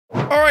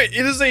All right,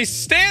 it is a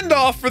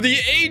standoff for the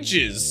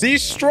ages. The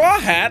Straw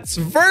Hats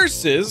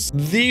versus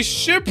the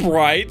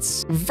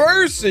Shipwrights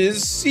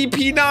versus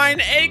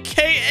CP9,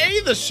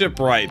 aka the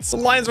Shipwrights. The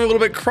lines are a little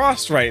bit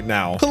crossed right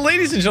now.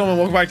 Ladies and gentlemen,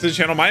 welcome back to the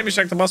channel. My name is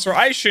JackTheBus, or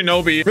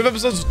ishinobi. We have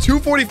episodes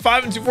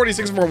 245 and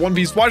 246 of our One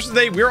Piece watch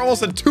today. We're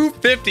almost at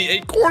 250,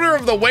 a quarter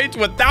of the way to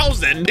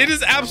 1,000. It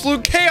is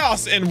absolute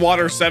chaos in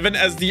Water 7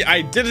 as the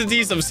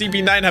identities of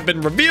CP9 have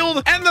been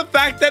revealed, and the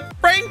fact that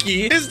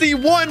Frankie is the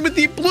one with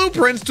the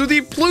blueprints to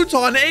the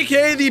Pluton,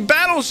 aka the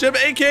battleship,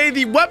 aka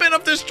the weapon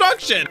of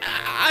destruction.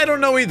 I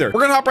don't know either. We're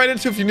gonna hop right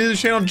into it. If you're new to the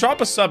channel,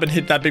 drop a sub and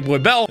hit that big boy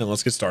bell, and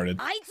let's get started.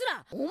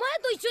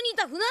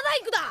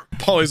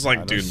 Polly's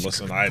like, dude,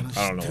 listen, I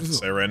don't know what to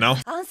say right now.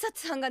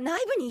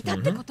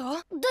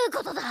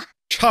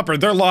 Chopper,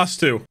 they're lost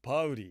too.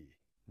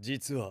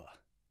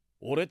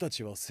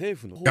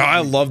 God,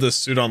 I love this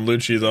suit on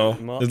Lucci though.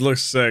 It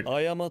looks sick.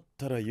 I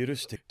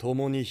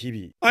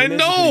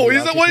know!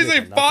 Is that what he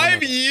say?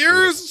 5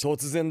 years?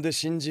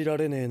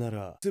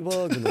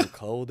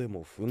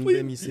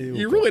 Please,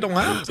 you really don't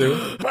have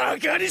to.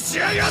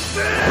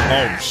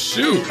 Oh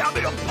shoot.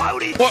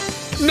 What?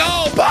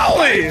 No,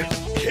 Polly!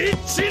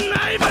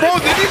 Bro,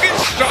 did you get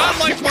shot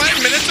like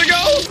 5 minutes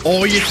ago?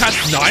 Oh, you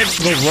attached knives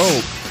to the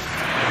rope.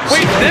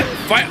 Wait, them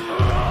fight.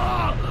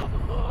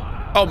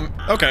 Oh,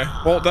 okay.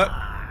 Well, that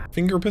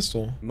finger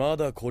pistol.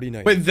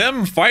 Wait,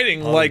 them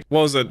fighting like,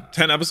 what was it,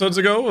 10 episodes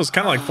ago? It was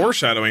kind of like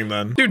foreshadowing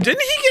then. Dude,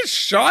 didn't he get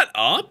shot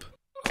up?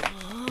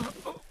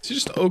 Is he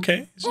just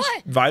okay? He's just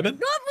vibing?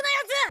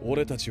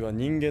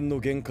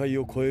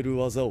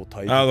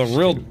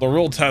 The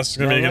real test is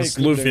gonna be against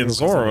Luffy and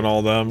Zoro and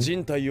all them.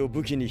 6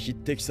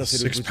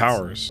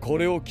 powers.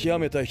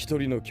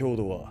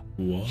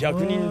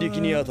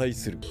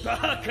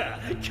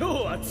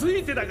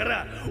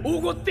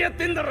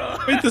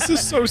 Wait, this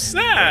is so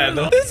sad.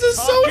 This is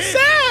so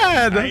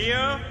sad.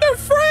 They're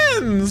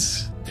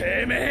friends.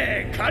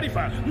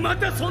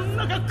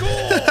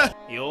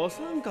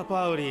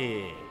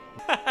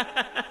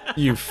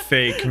 You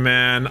fake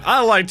man.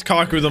 I liked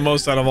Kaku the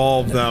most out of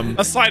all of them,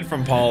 aside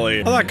from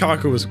Polly. I thought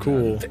Kaku was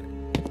cool.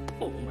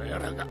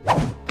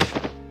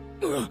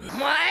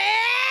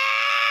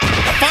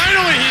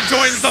 Finally, he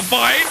joins the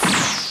fight.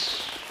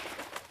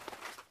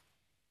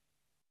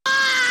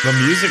 The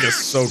music is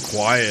so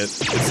quiet.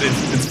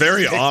 It's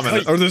very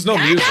ominous. Or there's no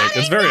music.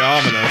 It's very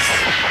ominous.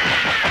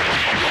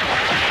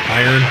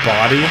 Iron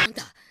Body.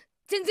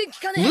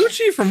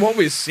 Lucci, from what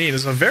we've seen,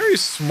 is a very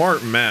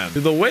smart man.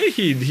 The way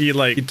he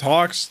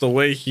talks, the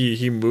way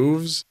he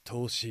moves,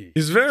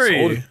 he's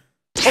very.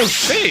 Oh,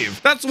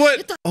 Shave. That's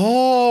what.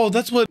 Oh,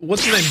 that's what.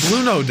 What's his name?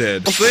 Bruno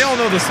did. So they all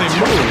know the same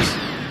moves.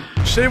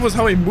 Shave was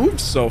how he moved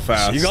so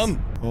fast.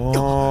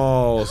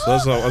 Oh, so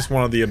that's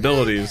one of the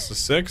abilities. The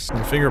 6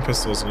 and finger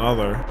pistol is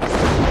another.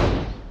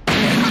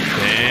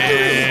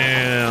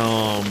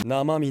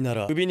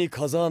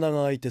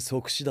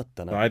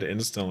 Died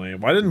instantly.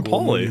 Why didn't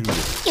Polly?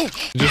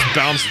 He just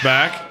bounced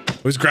back. Oh,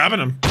 he's grabbing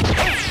him.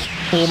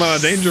 Pull him out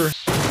of danger.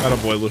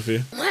 Attaboy,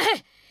 Luffy.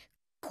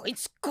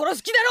 He's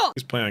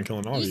planning on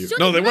killing all of you.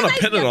 No, they want to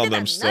pin it on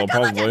them still,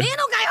 probably.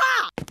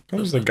 What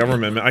was the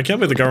government? I can't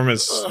believe the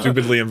government's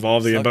stupidly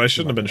involved again, but I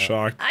shouldn't have been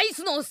shocked.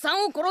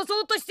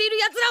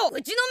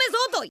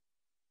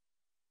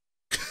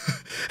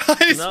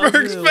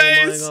 Iceberg's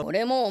face!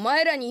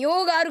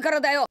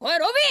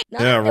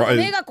 Yeah, right.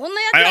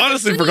 I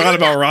honestly forgot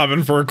about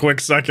Robin for a quick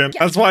second.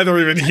 That's why they're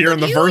even here in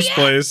the first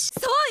place.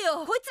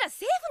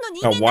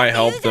 Now, why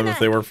help them if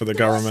they work for the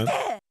government?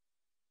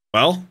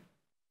 Well?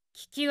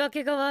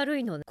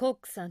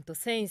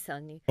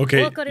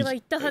 Okay.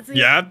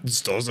 Yeah, it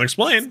still doesn't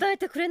explain.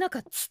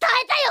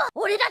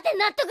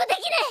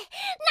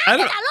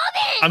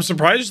 I'm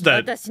surprised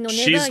that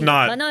she's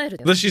not.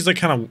 That she's like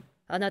kind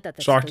of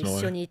shocked in a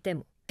way.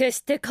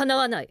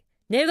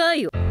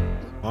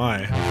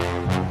 Why?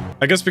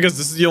 I guess because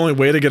this is the only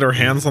way to get her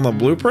hands on the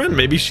blueprint.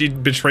 Maybe she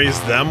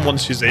betrays them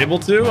once she's able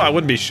to. I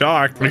wouldn't be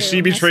shocked. Like she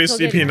betrays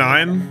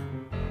CP9.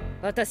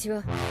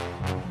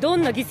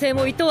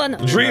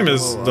 Dream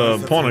is the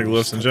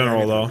poneglyphs in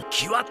general, though. It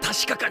just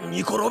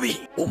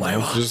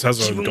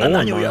has a goal in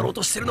mind.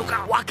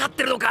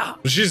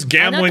 She's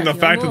gambling the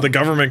fact that the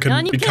government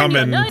could become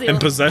in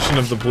possession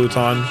of the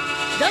Pluton.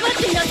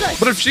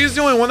 But if she's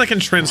the only one that can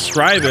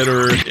transcribe it,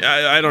 or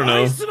I don't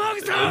know,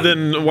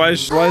 then why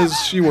is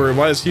she worried?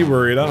 Why is he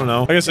worried? I don't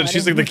know. Like I said,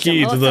 she's like the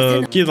key to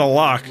the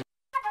lock.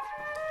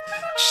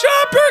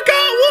 Chopper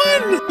got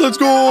one! Let's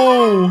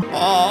go!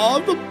 Aw,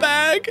 the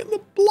bag and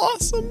the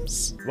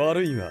blossoms.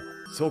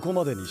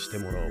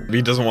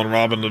 He doesn't want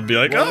Robin to be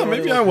like, oh,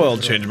 maybe I will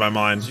change my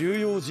mind.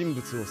 They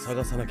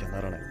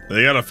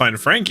gotta find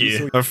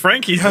Frankie.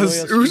 Frankie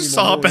has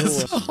Usopp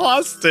as a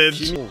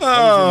hostage.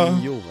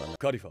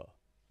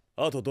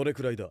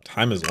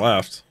 Time is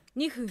left.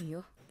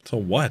 To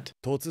what?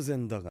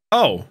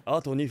 Oh.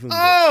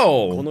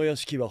 Oh!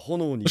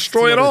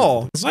 Destroy it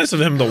all. It's nice of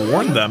him to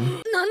warn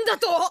them.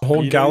 The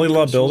whole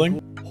Galila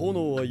building?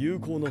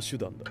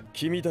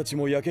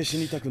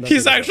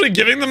 He's actually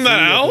giving them that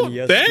out?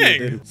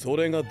 Dang. Oh,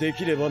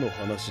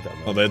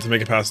 they had to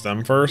make it past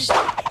them first.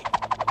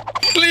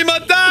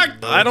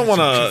 I don't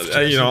want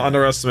to, you know,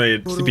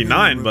 underestimate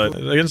CP9, but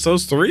against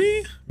those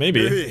three,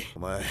 maybe.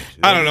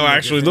 I don't know,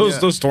 actually.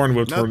 Those thorn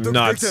whips were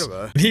nuts.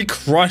 He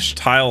crushed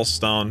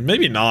Tilestone.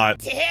 Maybe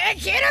not. I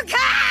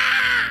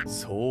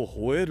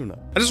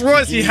just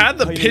realized he had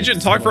the pigeon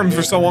talk for him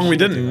for so long we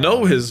didn't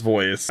know his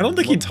voice. I don't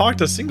think he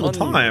talked a single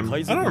time.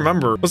 I don't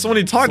remember. But so when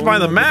he talked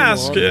behind the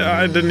mask,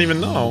 I didn't even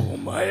know.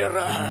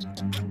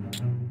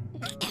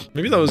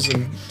 Maybe that was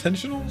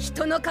intentional?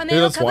 Maybe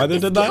that's why they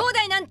did that?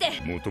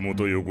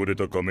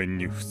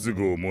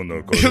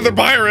 They're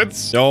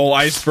pirates! Yo,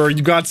 Iceberg,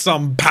 you got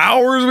some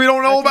powers we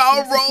don't know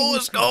about, bro!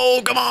 Let's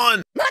go, come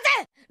on!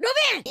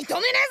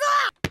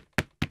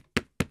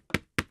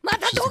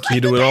 She's the key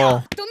to it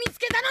all.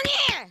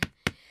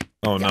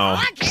 Oh no.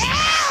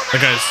 That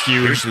guy's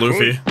huge,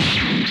 Luffy.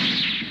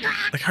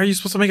 Like, how are you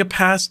supposed to make it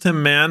past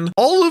him, man?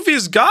 All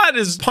Luffy's got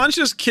is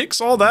punches,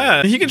 kicks, all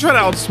that. He can try to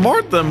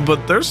outsmart them,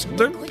 but they're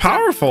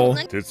powerful.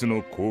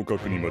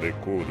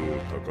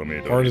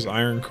 Hard as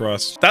iron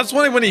crust. That's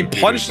when he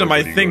punched him,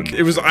 I think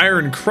it was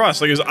iron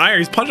crust. Like, it was iron.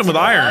 He's punching him with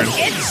iron.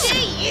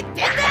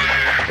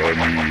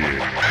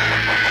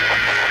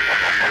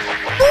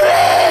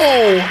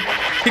 Bro!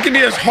 He can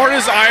be as hard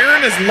as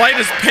iron, as light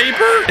as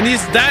paper, and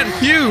he's that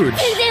huge.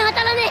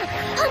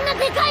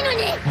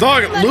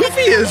 Dog,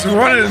 Luffy is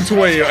running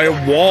into a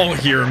wall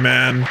here,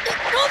 man.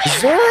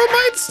 Zoro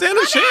might stand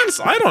a chance.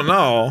 I don't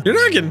know. You're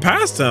not getting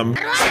past him.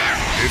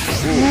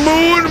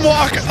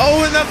 Moonwalk.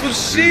 Oh, and that's what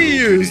she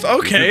used.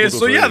 Okay,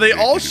 so yeah, they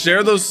all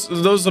share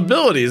those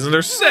abilities, and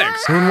there's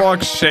 6.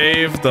 Moonwalk,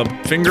 shave, the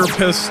finger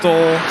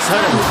pistol,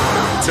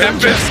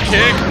 Tempest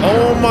kick.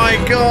 Oh my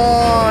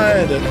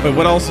god. Wait,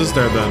 what else is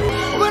there then?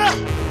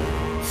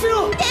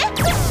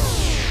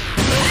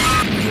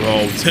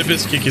 Bro,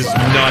 Tempest kick is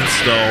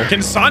nuts though.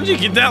 Can Sanji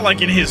get that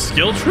like in his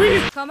skill tree?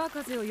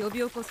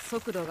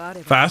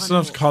 Fast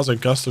enough to cause a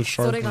gust of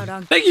sharp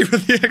wind. Thank you for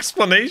the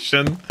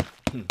explanation.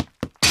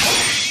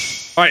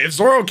 Alright, if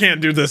Zoro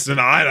can't do this, then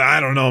I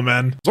don't know,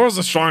 man. Zoro's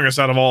the strongest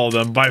out of all of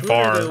them, by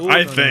far,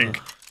 I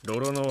think.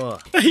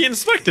 He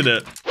inspected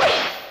it.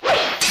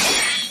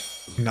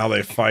 Now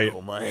they fight.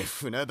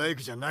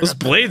 Those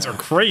blades are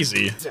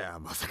crazy.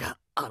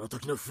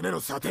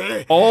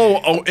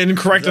 Oh,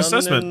 incorrect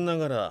assessment.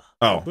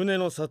 Oh,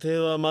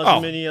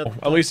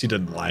 at least he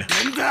didn't lie.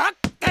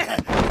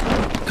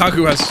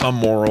 Kaku has some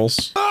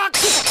morals.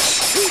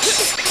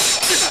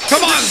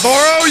 Come on,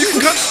 Zoro, you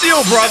can cut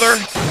steel, brother.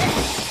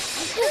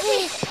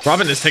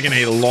 Robin is taking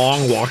a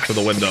long walk to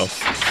the window.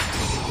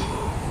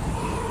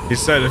 He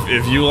said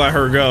if you let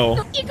her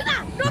go, you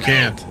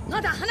can't.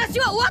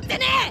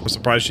 I'm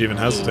surprised she even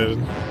hesitated.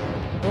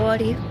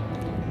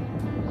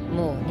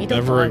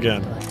 Never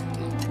again.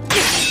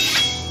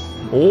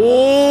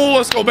 Oh,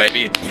 let's go,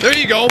 baby. There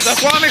you go.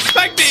 That's what I'm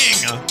expecting.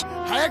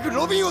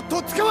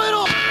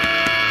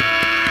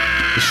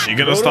 Is she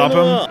gonna stop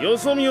him?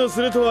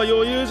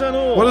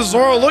 What is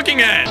Zoro looking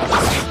at?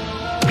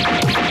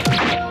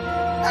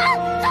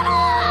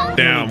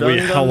 Damn, we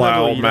hell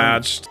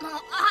outmatched.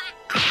 Look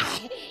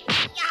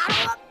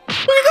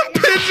at the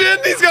pigeon.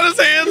 He's got his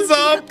hands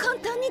up.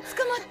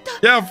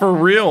 Yeah, for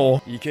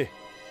real.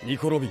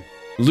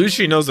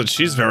 Lucci knows that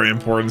she's very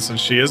important since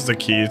she is the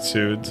key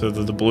to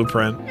the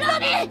blueprint.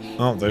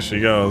 Oh, there she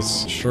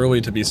goes.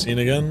 Surely to be seen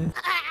again.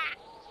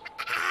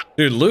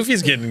 Dude,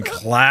 Luffy's getting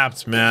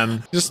clapped,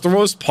 man. He just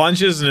throws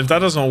punches, and if that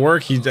doesn't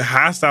work, he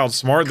has to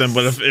outsmart them.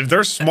 But if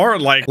they're smart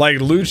like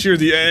Lucci or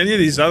any of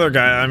these other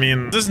guys, I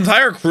mean, this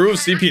entire crew of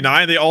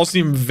CP9, they all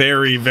seem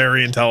very,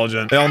 very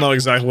intelligent. They all know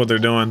exactly what they're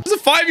doing. It's a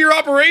 5-year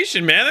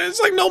operation, man.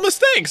 It's like no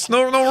mistakes.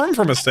 No room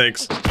for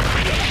mistakes.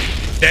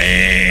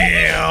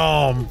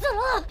 Damn.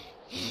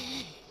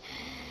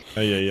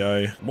 For the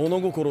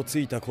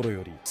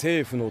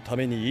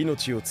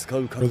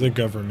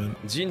government.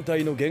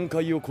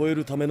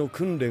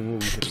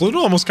 Pluto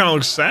almost kind of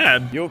looks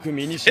sad.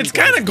 It's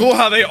kind of cool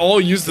how they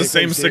all use the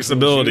same 6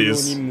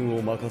 abilities. Yeah,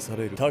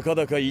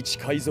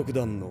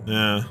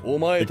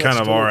 they kind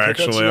of are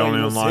actually, I don't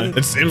even lie.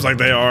 It seems like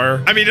they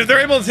are. I mean, if they're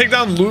able to take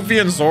down Luffy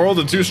and Zoro,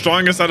 the 2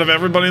 strongest out of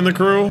everybody in the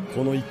crew,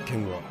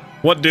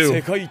 what do?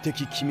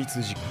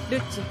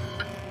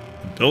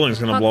 Building's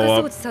gonna blow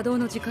up. It's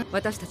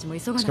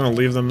gonna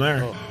leave them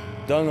there.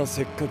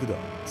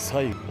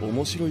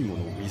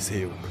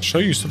 Show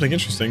you something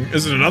interesting.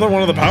 Is it another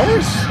one of the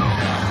powers?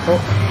 Oh.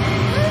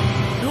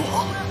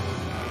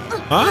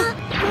 Huh?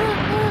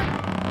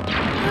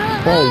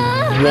 Oh,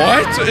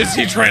 what is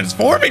he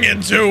transforming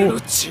into?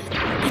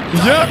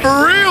 Yeah,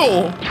 for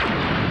real.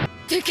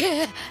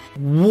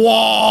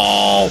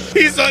 Whoa!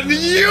 He's a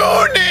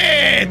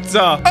unit!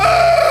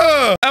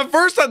 At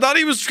first I thought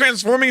he was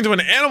transforming into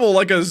an animal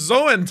like a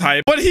Zoan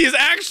type, but he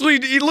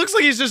looks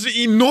like he's just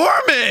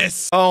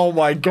enormous. Oh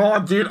my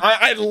god, dude.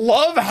 I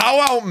love how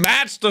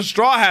outmatched the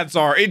Straw Hats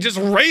are. It just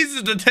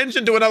raises the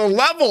tension to another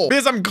level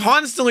because I'm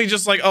constantly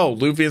just like, oh,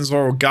 Luffy and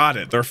Zoro got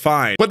it. They're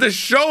fine. But the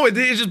show, it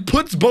just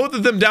puts both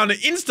of them down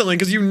instantly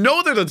because you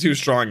know they're the two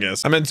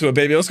strongest. I'm into it,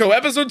 baby. Let's go.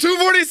 Episode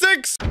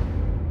 246.